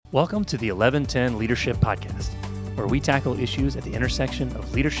Welcome to the 1110 Leadership Podcast, where we tackle issues at the intersection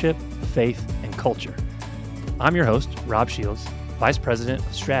of leadership, faith, and culture. I'm your host, Rob Shields, Vice President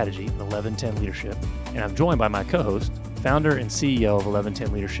of Strategy at 1110 Leadership, and I'm joined by my co-host, founder and CEO of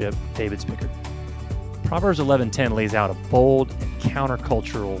 1110 Leadership, David Spickard. Proverbs 1110 lays out a bold and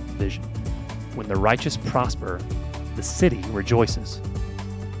countercultural vision. When the righteous prosper, the city rejoices.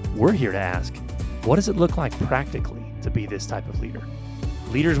 We're here to ask, what does it look like practically to be this type of leader?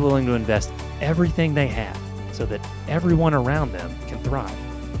 Leaders willing to invest everything they have so that everyone around them can thrive.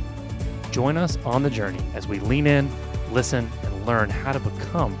 Join us on the journey as we lean in, listen, and learn how to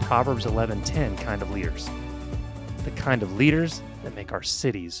become Proverbs 11:10 kind of leaders. The kind of leaders that make our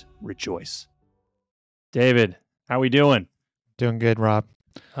cities rejoice. David, how are we doing? Doing good, Rob.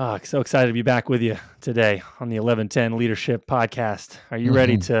 Oh, so excited to be back with you today on the 1110 Leadership Podcast. Are you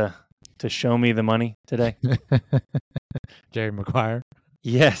ready to show me the money today? Jerry Maguire.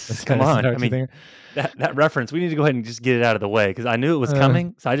 Yes, come on. I mean, that reference, we need to go ahead and just get it out of the way because I knew it was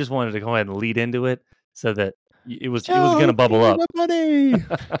coming. So I just wanted to go ahead and lead into it so that it was going to bubble up. Money.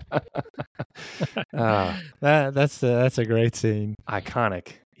 That's a great scene. Iconic.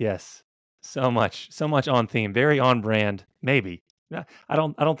 Yes. So much on theme, very on brand. Maybe. I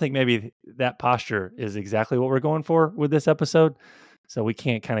don't think maybe that posture is exactly what we're going for with this episode. So we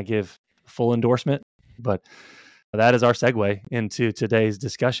can't kind of give full endorsement, but that is our segue into today's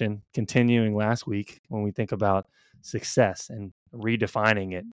discussion, continuing last week when we think about success and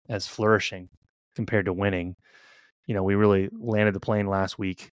redefining it as flourishing compared to winning. You know, we really landed the plane last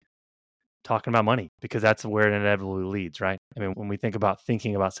week talking about money because that's where it inevitably leads, right? I mean, when we think about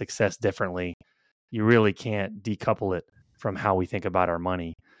thinking about success differently, you really can't decouple it from how we think about our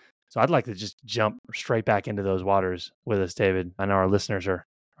money. So I'd like to just jump straight back into those waters with us, David. I know our listeners are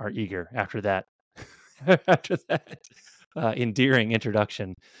eager after that. After that endearing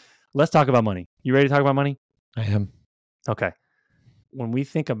introduction, let's talk about money. You ready to talk about money? I am. Okay. When we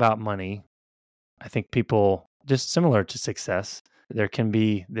think about money, I think people, just similar to success, there can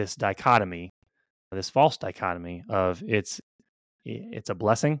be this dichotomy, this false dichotomy of it's a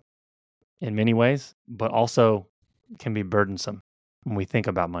blessing in many ways, but also can be burdensome when we think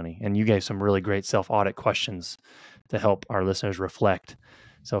about money. And you gave some really great self-audit questions to help our listeners reflect.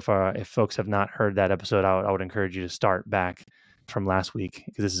 So if folks have not heard that episode, I would encourage you to start back from last week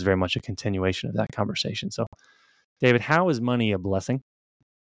because this is very much a continuation of that conversation. So, David, how is money a blessing?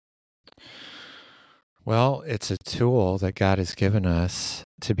 Well, it's a tool that God has given us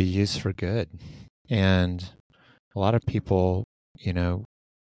to be used for good. And a lot of people,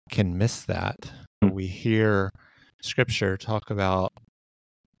 can miss that. We hear Scripture talk about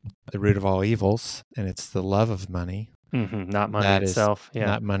the root of all evils, and it's the love of money. Not money itself.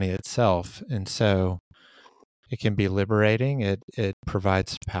 Not money itself. And so it can be liberating. It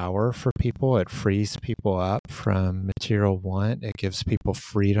provides power for people. It frees people up from material want. It gives people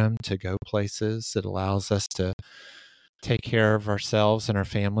freedom to go places. It allows us to take care of ourselves and our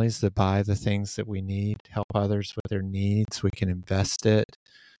families, to buy the things that we need, help others with their needs. We can invest it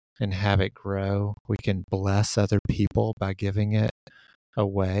and have it grow. We can bless other people by giving it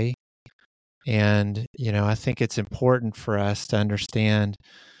away. And, I think it's important for us to understand,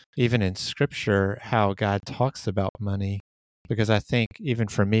 even in Scripture, how God talks about money, because I think even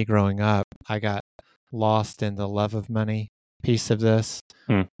for me growing up, I got lost in the love of money piece of this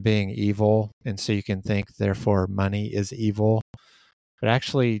being evil. And so you can think, therefore, money is evil. But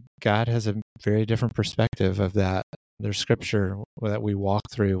actually, God has a very different perspective of that. There's Scripture that we walk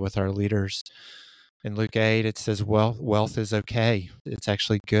through with our leaders. In Luke 8, it says, wealth is okay. It's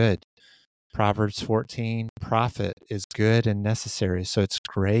actually good. Proverbs 14, profit is good and necessary. So it's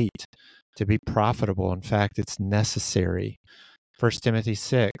great to be profitable. In fact, it's necessary. 1 Timothy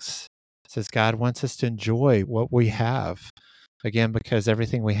 6 says God wants us to enjoy what we have. Again, because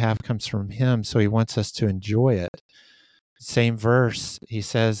everything we have comes from Him, so He wants us to enjoy it. Same verse, he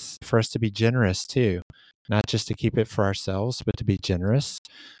says for us to be generous too, not just to keep it for ourselves, but to be generous.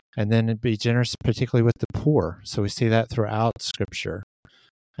 And then be generous particularly with the poor. So we see that throughout Scripture.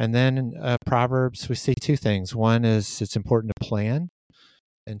 And then in Proverbs, we see two things. One is it's important to plan,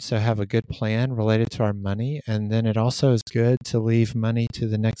 and so have a good plan related to our money. And then it also is good to leave money to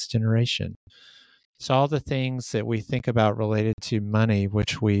the next generation. So all the things that we think about related to money,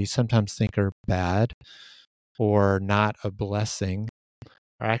 which we sometimes think are bad or not a blessing,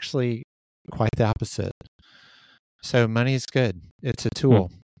 are actually quite the opposite. So money is good. It's a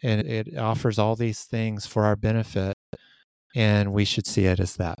tool, and it offers all these things for our benefit. And we should see it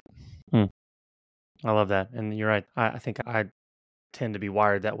as that. I love that. And you're right. I think I tend to be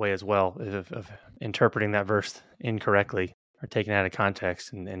wired that way as well, of interpreting that verse incorrectly. are taken out of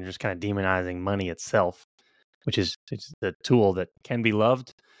context and just kind of demonizing money itself, which is it's the tool that can be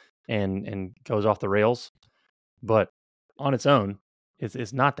loved and goes off the rails, but on its own,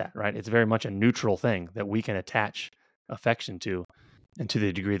 it's not that, right? It's very much a neutral thing that we can attach affection to, and to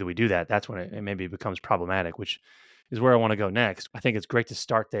the degree that we do that, that's when it maybe becomes problematic, which is where I want to go next. I think it's great to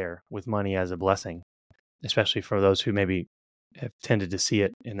start there with money as a blessing, especially for those who maybe have tended to see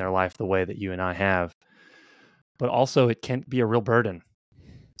it in their life the way that you and I have. But also, it can be a real burden.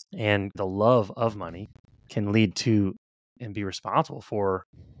 And the love of money can lead to and be responsible for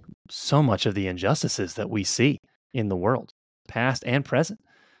so much of the injustices that we see in the world, past and present.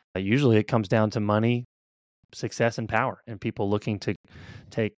 Usually it comes down to money, success, and power, and people looking to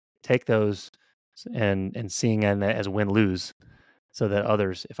take those and seeing it as win lose, so that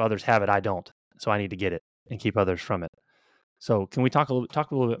if others have it, I don't. So I need to get it and keep others from it. So can we talk a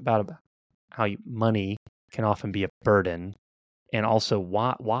little bit about how money can often be a burden, and also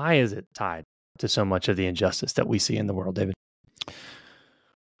why is it tied to so much of the injustice that we see in the world, David?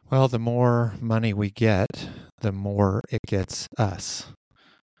 Well, the more money we get, the more it gets us.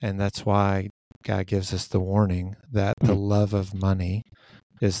 And that's why God gives us the warning that the love of money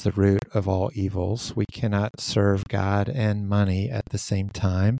is the root of all evils. We cannot serve God and money at the same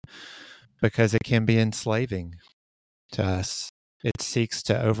time because it can be enslaving to us. It seeks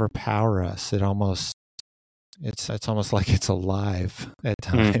to overpower us. It's almost like it's alive at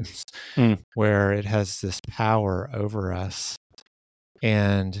times, where it has this power over us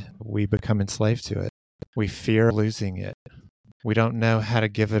and we become enslaved to it. We fear losing it. We don't know how to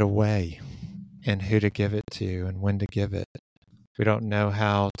give it away and who to give it to and when to give it. We don't know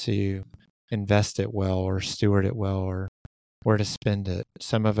how to invest it well or steward it well or where to spend it.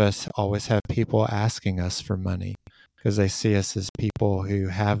 Some of us always have people asking us for money because they see us as people who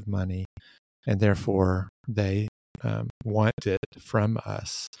have money and therefore they want it from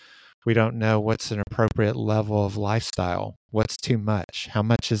us. We don't know what's an appropriate level of lifestyle. What's too much? How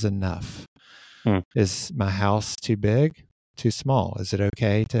much is enough? Is my house too big? Too small? Is it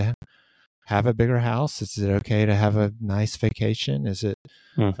okay to have a bigger house? Is it okay to have a nice vacation? Is it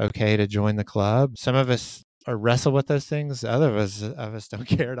okay to join the club? Some of us wrestle with those things. Other of us don't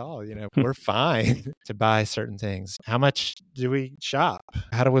care at all. We're fine to buy certain things. How much do we shop?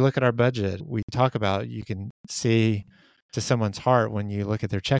 How do we look at our budget? We talk about, you can see to someone's heart when you look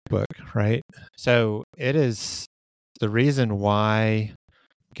at their checkbook, right? So it is the reason why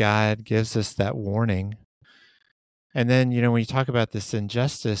God gives us that warning. And then, when you talk about this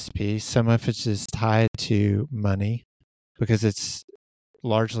injustice piece, some of it is tied to money because it's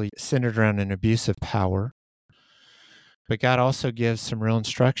largely centered around an abuse of power. But God also gives some real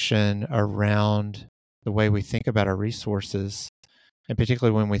instruction around the way we think about our resources, and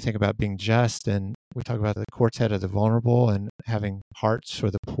particularly when we think about being just, and we talk about the quartet of the vulnerable and having hearts for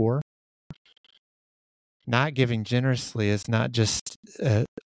the poor. Not giving generously is not just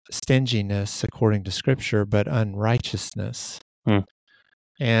stinginess according to Scripture, but unrighteousness.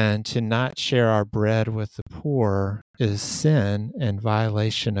 And to not share our bread with the poor is sin and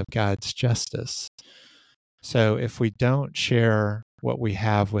violation of God's justice. So if we don't share what we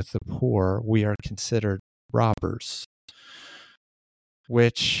have with the poor, we are considered robbers,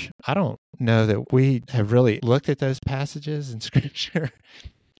 which I don't know that we have really looked at those passages in Scripture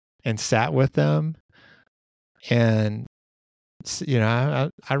and sat with them. And, I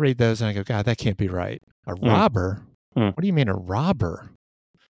read those and I go, God, that can't be right. A robber? What do you mean a robber?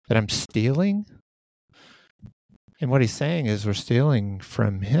 That I'm stealing? And what he's saying is we're stealing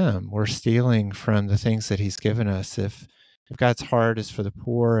from him. We're stealing from the things that he's given us. If God's heart is for the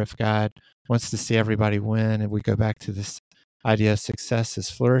poor, if God wants to see everybody win, and we go back to this idea of success is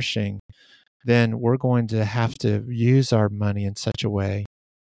flourishing, then we're going to have to use our money in such a way,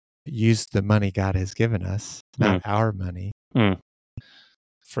 use the money God has given us, not our money,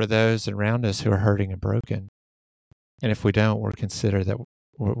 for those around us who are hurting and broken. And if we don't, we're considered that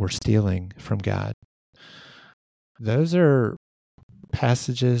we're stealing from God. Those are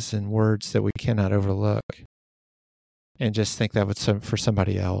passages and words that we cannot overlook and just think that was for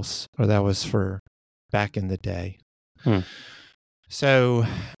somebody else, or that was for back in the day. So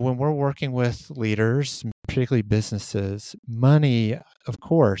when we're working with leaders, particularly businesses, money, of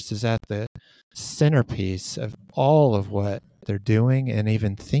course, is at the centerpiece of all of what they're doing and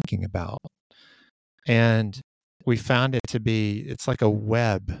even thinking about. And we found it to be, it's like a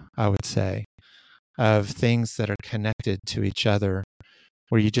web, I would say, of things that are connected to each other,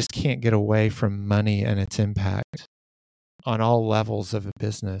 where you just can't get away from money and its impact on all levels of a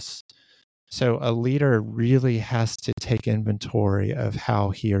business. So a leader really has to take inventory of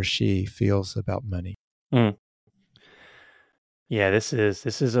how he or she feels about money. Yeah, there's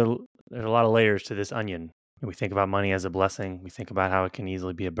a lot of layers to this onion. And we think about money as a blessing. We think about how it can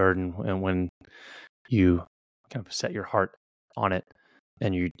easily be a burden, and when you kind of set your heart on it,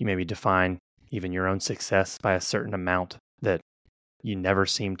 and you maybe define even your own success by a certain amount that you never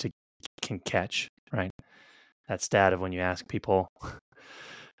seem to can catch, right? That stat of when you ask people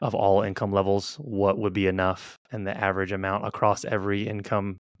of all income levels what would be enough, and the average amount across every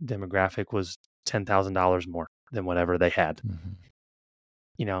income demographic was $10,000 more than whatever they had. Mm-hmm.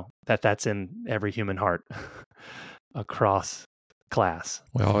 That's in every human heart across class.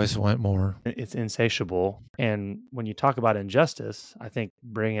 We always want more. It's insatiable. And when you talk about injustice, I think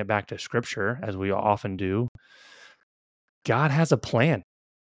bringing it back to scripture, as we often do, God has a plan.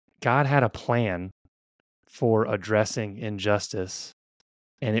 God had a plan for addressing injustice,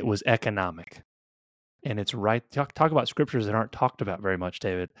 and it was economic. And it's right. Talk about scriptures that aren't talked about very much,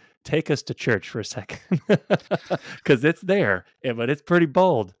 David. Take us to church for a second, because it's there, but it's pretty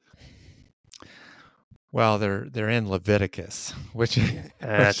bold. Well, they're in Leviticus, which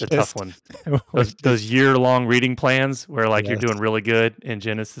That's a tough one. Those year-long reading plans where you're doing really good in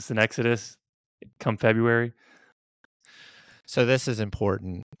Genesis and Exodus come February. So this is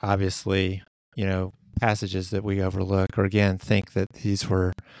important. Obviously, passages that we overlook or again think that these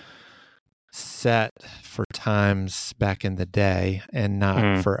were set for times back in the day and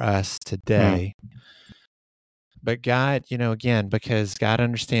not for us today. But God, again, because God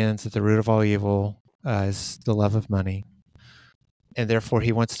understands that the root of all evil is the love of money, and therefore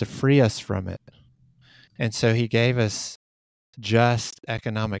he wants to free us from it. And so he gave us just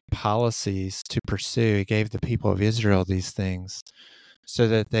economic policies to pursue. He gave the people of Israel these things so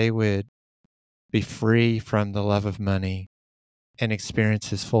that they would be free from the love of money and experience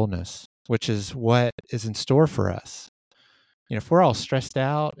his fullness, which is what is in store for us. If we're all stressed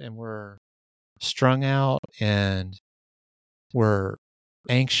out and we're strung out and we're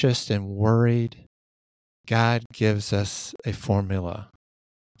anxious and worried, God gives us a formula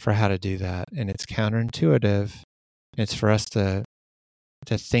for how to do that. And it's counterintuitive. It's for us to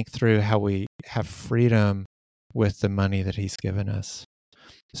think through how we have freedom with the money that he's given us.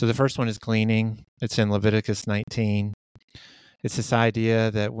 So the first one is gleaning. It's in Leviticus 19. It's this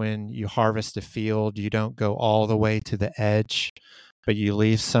idea that when you harvest a field, you don't go all the way to the edge, but you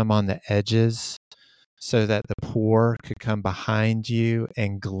leave some on the edges so that the poor could come behind you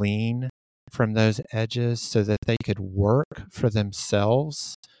and glean from those edges so that they could work for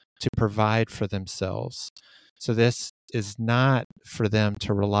themselves to provide for themselves. So this is not for them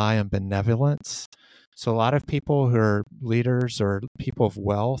to rely on benevolence. So a lot of people who are leaders or people of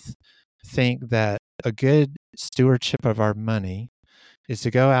wealth think that a good stewardship of our money is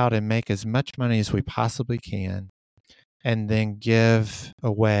to go out and make as much money as we possibly can and then give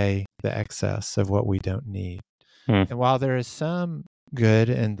away the excess of what we don't need. And while there is some good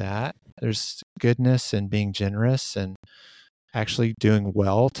in that, there's goodness in being generous and actually doing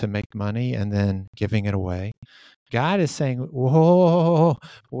well to make money and then giving it away. God is saying, whoa,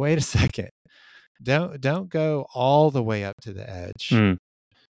 wait a second. Don't go all the way up to the edge.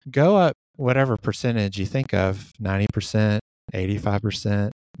 Go up whatever percentage you think of, 90%,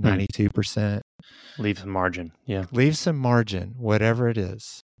 85%, 92%. Leave some margin. Yeah. Leave some margin, whatever it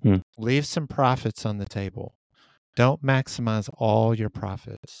is. Leave some profits on the table. Don't maximize all your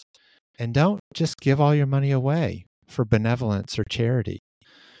profits. And don't just give all your money away for benevolence or charity,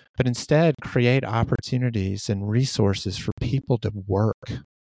 but instead create opportunities and resources for people to work,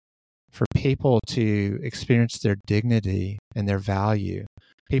 for people to experience their dignity and their value,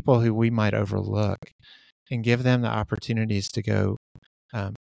 people who we might overlook, and give them the opportunities to go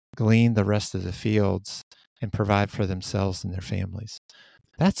glean the rest of the fields and provide for themselves and their families.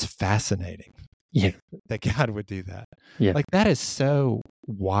 That's fascinating. Yeah. That God would do that. Yeah. That is so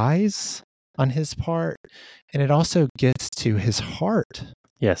wise on his part. And it also gets to his heart.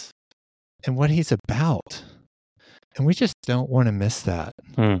 Yes. And what he's about. And we just don't want to miss that.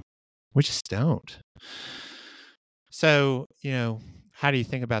 We just don't. So, how do you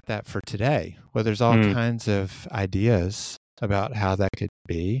think about that for today? Well, there's all kinds of ideas about how that could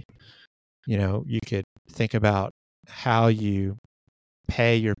be. You could think about how you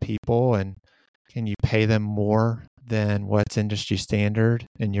pay your people, and can you pay them more than what's industry standard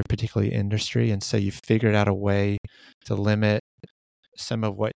in your particular industry? And so you figured out a way to limit some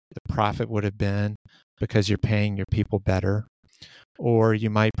of what the profit would have been because you're paying your people better. Or you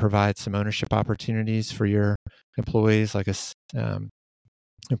might provide some ownership opportunities for your employees, like a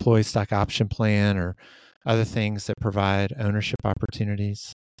employee stock option plan or other things that provide ownership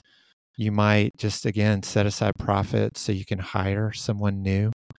opportunities. You might just, again, set aside profits so you can hire someone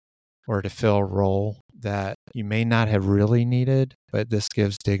new or to fill a role that you may not have really needed, but this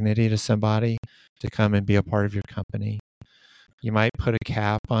gives dignity to somebody to come and be a part of your company. You might put a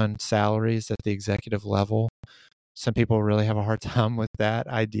cap on salaries at the executive level. Some people really have a hard time with that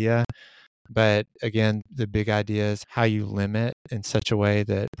idea. But again, the big idea is how you limit in such a way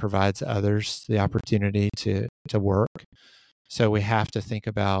that provides others the opportunity to work. So we have to think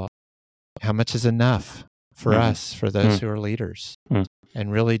about how much is enough for us, for those who are leaders.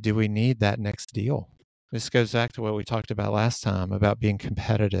 And really, do we need that next deal? This goes back to what we talked about last time about being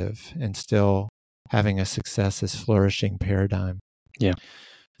competitive and still having a success as flourishing paradigm. Yeah.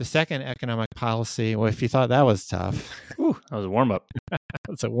 The second economic policy, well, if you thought that was tough. Ooh, that was a warm-up.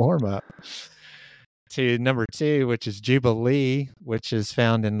 That's a warm-up. To number 2, which is Jubilee, which is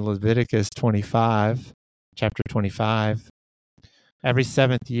found in Leviticus 25, chapter 25. Every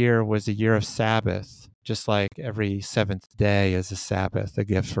 7th year was a year of Sabbath, just like every 7th day is a Sabbath, a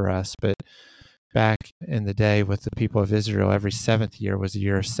gift for us. But back in the day with the people of Israel, every 7th year was a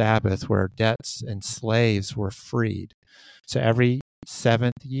year of Sabbath where debts and slaves were freed. So every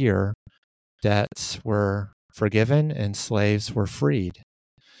 7th year, debts were forgiven and slaves were freed.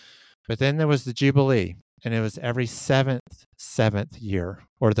 But then there was the Jubilee, and it was every seventh year,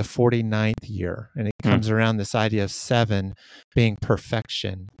 or the 49th year. And it comes around this idea of 7 being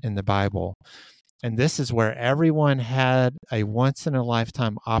perfection in the Bible. And this is where everyone had a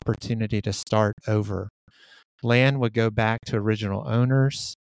once-in-a-lifetime opportunity to start over. Land would go back to original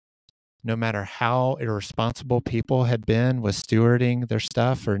owners. No matter how irresponsible people had been with stewarding their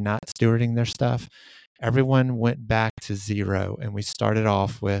stuff or not stewarding their stuff, everyone went back to zero, and we started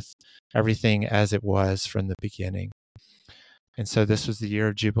off with everything as it was from the beginning. And so this was the year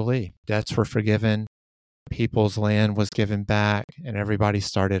of Jubilee. Debts were forgiven, people's land was given back, and everybody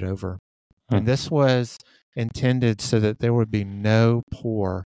started over. And this was intended so that there would be no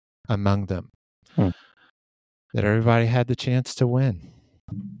poor among them, that everybody had the chance to win.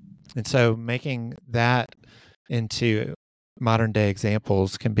 And so making that into modern day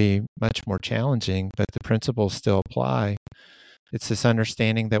examples can be much more challenging, but the principles still apply. It's this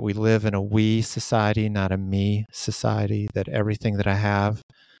understanding that we live in a we society, not a me society, that everything that I have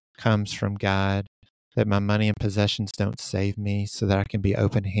comes from God, that my money and possessions don't save me, so that I can be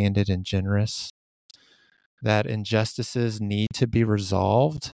open-handed and generous, that injustices need to be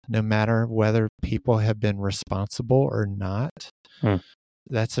resolved no matter whether people have been responsible or not.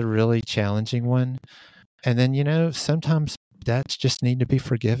 That's a really challenging one. And then, sometimes debts just need to be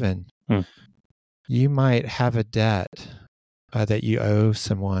forgiven. You might have a debt that you owe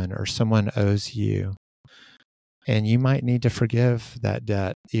someone or someone owes you, and you might need to forgive that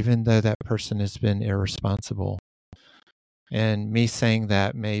debt, even though that person has been irresponsible. And me saying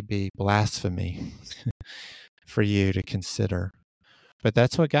that may be blasphemy for you to consider. But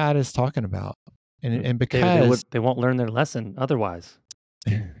that's what God is talking about. And because they won't learn their lesson otherwise.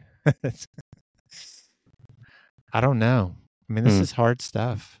 I don't know. I mean, this is hard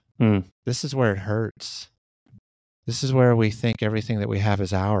stuff. This is where it hurts. This is where we think everything that we have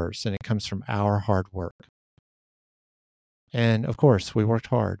is ours, and it comes from our hard work. And of course, we worked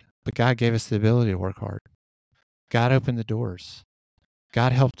hard, but God gave us the ability to work hard. God opened the doors.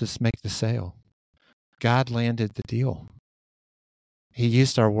 God helped us make the sale. God landed the deal. He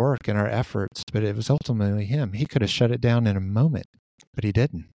used our work and our efforts, but it was ultimately Him. He could have shut it down in a moment, but He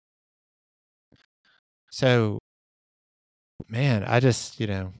didn't. So, man, I just,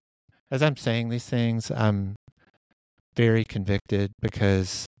 as I'm saying these things, I'm very convicted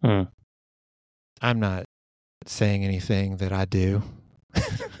because I'm not saying anything that I do.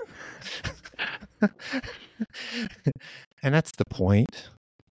 And that's the point.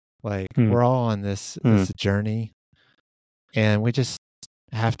 Like, we're all on this journey, and we just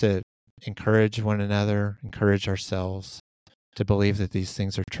have to encourage one another, encourage ourselves to believe that these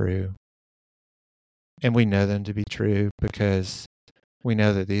things are true. And we know them to be true because we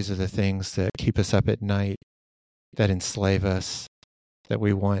know that these are the things that keep us up at night, that enslave us, that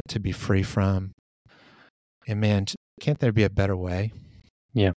we want to be free from. And man, can't there be a better way?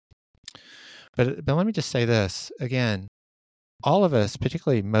 Yeah. But let me just say this again. All of us,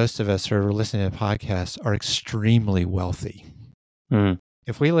 particularly most of us who are listening to podcasts, are extremely wealthy.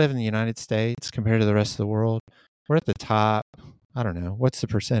 If we live in the United States compared to the rest of the world, we're at the top. I don't know. What's the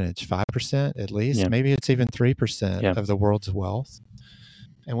percentage? 5% at least? Yeah. Maybe it's even 3% of the world's wealth.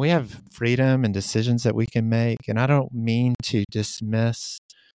 And we have freedom and decisions that we can make. And I don't mean to dismiss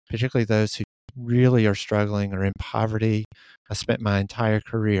particularly those who really are struggling or in poverty. I spent my entire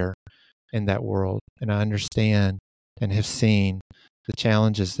career in that world, and I understand and have seen the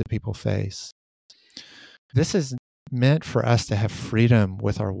challenges that people face. This is meant for us to have freedom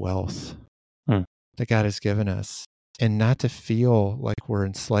with our wealth. that God has given us, and not to feel like we're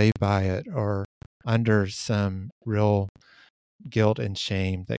enslaved by it or under some real guilt and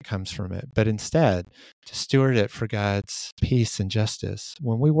shame that comes from it, but instead to steward it for God's peace and justice.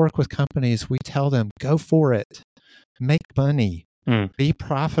 When we work with companies, we tell them, go for it, make money, be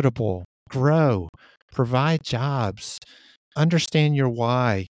profitable, grow, provide jobs, understand your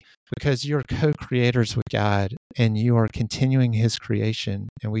why, because you're co-creators with God and you are continuing his creation,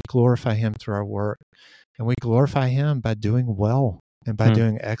 and we glorify him through our work, and we glorify him by doing well and by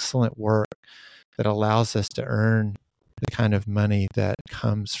doing excellent work that allows us to earn the kind of money that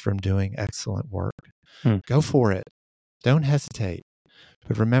comes from doing excellent work. Go for it. Don't hesitate.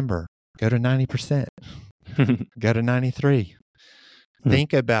 But remember, go to 90%. Go to 93.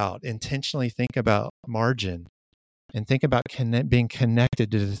 Intentionally think about margin, and think about being connected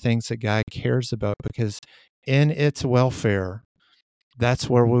to the things that God cares about, because in its welfare, that's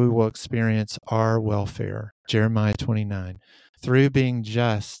where we will experience our welfare. Jeremiah 29. Through being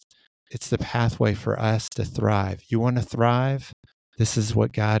just, it's the pathway for us to thrive. You want to thrive? This is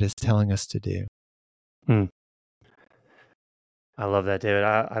what God is telling us to do. I love that, David.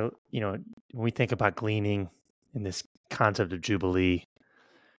 When we think about gleaning in this concept of Jubilee,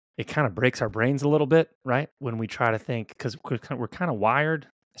 it kind of breaks our brains a little bit, right? When we try to think, because we're kind of wired,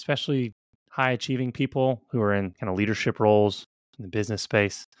 especially high achieving people who are in kind of leadership roles in the business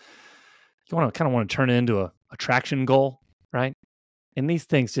space. You want to turn it into a traction goal, right? And these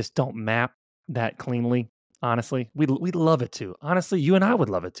things just don't map that cleanly. Honestly, we'd love it to. Honestly, you and I would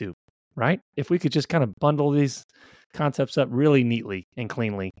love it to, right? If we could just kind of bundle these concepts up really neatly and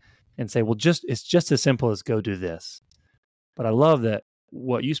cleanly and say, well, it's just as simple as go do this. But I love that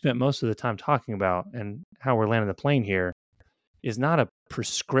what you spent most of the time talking about and how we're landing the plane here is not a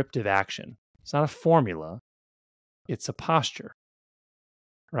prescriptive action. It's not a formula. It's a posture,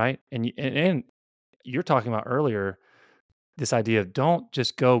 right? And you're talking about earlier this idea of don't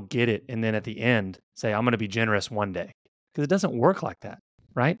just go get it and then at the end say, I'm going to be generous one day. Because it doesn't work like that,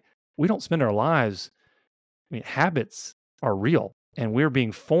 right? We don't spend our lives, habits are real, and we're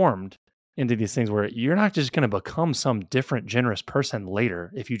being formed into these things where you're not just going to become some different generous person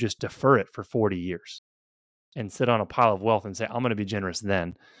later if you just defer it for 40 years and sit on a pile of wealth and say, I'm going to be generous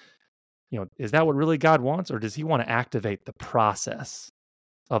then. Is that what really God wants? Or does he want to activate the process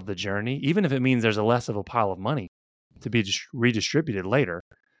of the journey, even if it means there's a less of a pile of money to be redistributed later,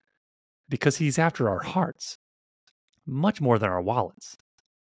 because he's after our hearts much more than our wallets.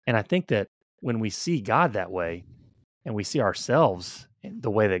 And I think that when we see God that way and we see ourselves in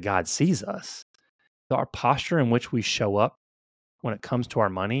the way that God sees us, our posture in which we show up when it comes to our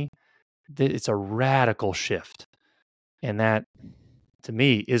money, it's a radical shift. And that, to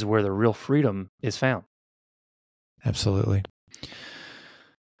me, is where the real freedom is found. Absolutely.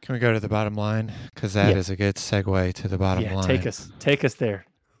 Can we go to the bottom line? Because that is a good segue to the bottom line. Take us there.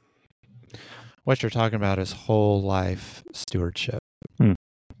 What you're talking about is whole life stewardship.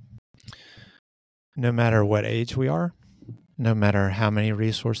 No matter what age we are, no matter how many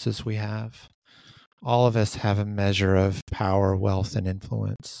resources we have, all of us have a measure of power, wealth, and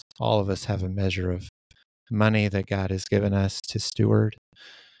influence. All of us have a measure of money that God has given us to steward.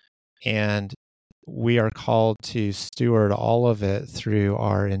 And we are called to steward all of it through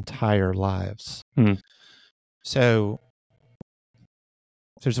our entire lives. So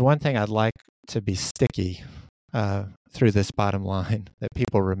there's one thing I'd like to be sticky through this bottom line that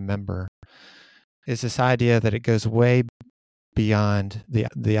people remember, is this idea that it goes way beyond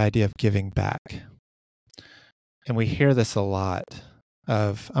the idea of giving back. And we hear this a lot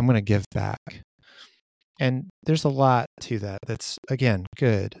of, I'm going to give back. And there's a lot to that that's, again,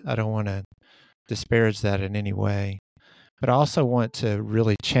 good. I don't want to disparage that in any way, but I also want to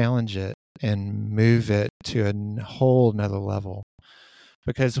really challenge it and move it to a whole nother level.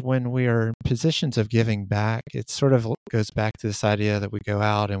 Because when we are in positions of giving back, it sort of goes back to this idea that we go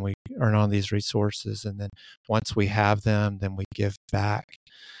out and we earn on these resources, and then once we have them, then we give back.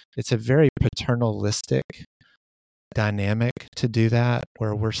 It's a very paternalistic dynamic to do that,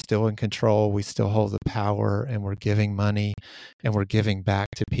 where we're still in control, we still hold the power, and we're giving money and we're giving back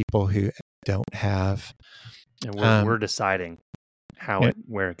to people who don't have. And we're deciding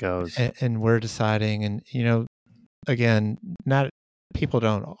where it goes. And we're deciding, and again, people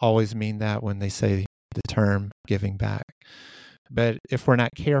don't always mean that when they say the term giving back. But if we're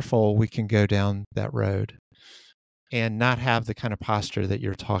not careful, we can go down that road and not have the kind of posture that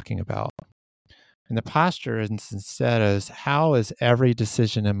you're talking about. And the posture instead is, how is every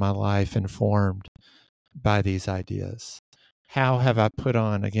decision in my life informed by these ideas? How have I put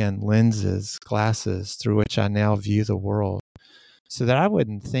on, again, glasses through which I now view the world, so that I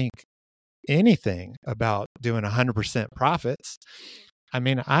wouldn't think anything about doing 100% profits. I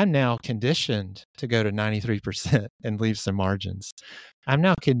mean, I'm now conditioned to go to 93% and leave some margins. I'm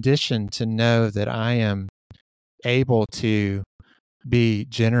now conditioned to know that I am able to be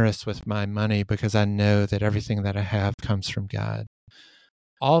generous with my money because I know that everything that I have comes from God.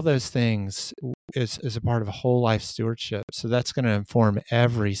 All those things is a part of a whole life stewardship. So that's going to inform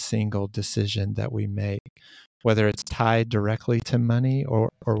every single decision that we make, whether it's tied directly to money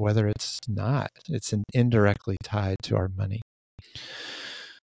or whether it's not. It's indirectly tied to our money.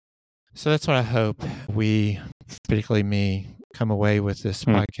 So that's what I hope we, particularly me, come away with this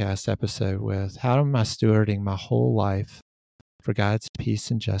podcast episode with. How am I stewarding my whole life for God's peace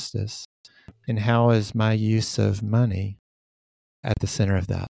and justice? And how is my use of money at the center of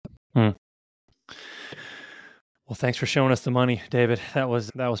that? Well, thanks for showing us the money, David. That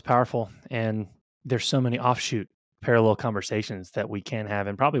was powerful. And there's so many offshoot parallel conversations that we can have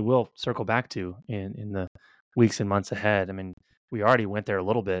and probably will circle back to in the weeks and months ahead. I mean, we already went there a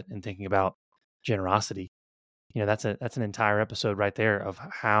little bit in thinking about generosity. That's an entire episode right there of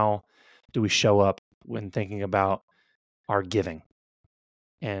how do we show up when thinking about our giving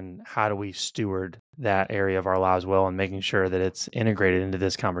and how do we steward that area of our lives well and making sure that it's integrated into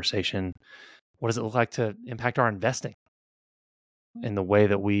this conversation. What does it look like to impact our investing in the way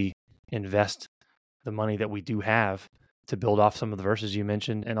that we invest the money that we do have to build off some of the verses you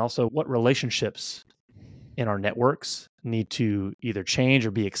mentioned, and also what relationships in our networks need to either change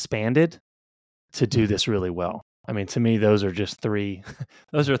or be expanded to do this really well. I mean, to me, those are just three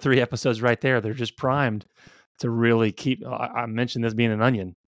episodes right there. They're just primed to really keep, I mentioned this being an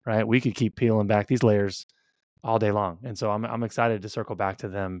onion, right? We could keep peeling back these layers all day long. And so I'm excited to circle back to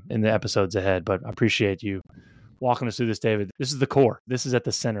them in the episodes ahead, but I appreciate you walking us through this, David. This is the core. This is at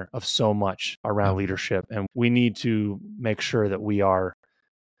the center of so much around leadership. And we need to make sure that we are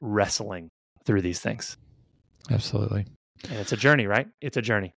wrestling through these things. Absolutely. And it's a journey, right? It's a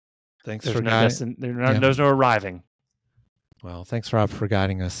journey. Thanks There's for guiding. There's no arriving. Well, thanks, Rob, for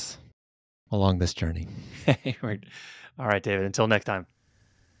guiding us along this journey. All right, David. Until next time.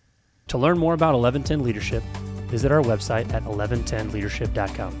 To learn more about 1110 Leadership, visit our website at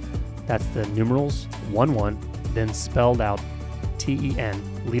 1110leadership.com. That's the numerals 11, then spelled out TEN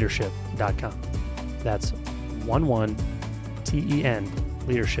leadership.com. That's 11 TEN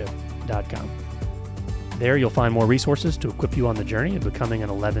leadership.com. There you'll find more resources to equip you on the journey of becoming an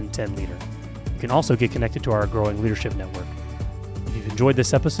 1110 leader. You can also get connected to our growing leadership network. If you've enjoyed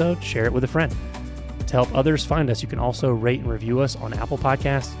this episode, share it with a friend. To help others find us, you can also rate and review us on Apple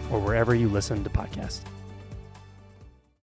Podcasts or wherever you listen to podcasts.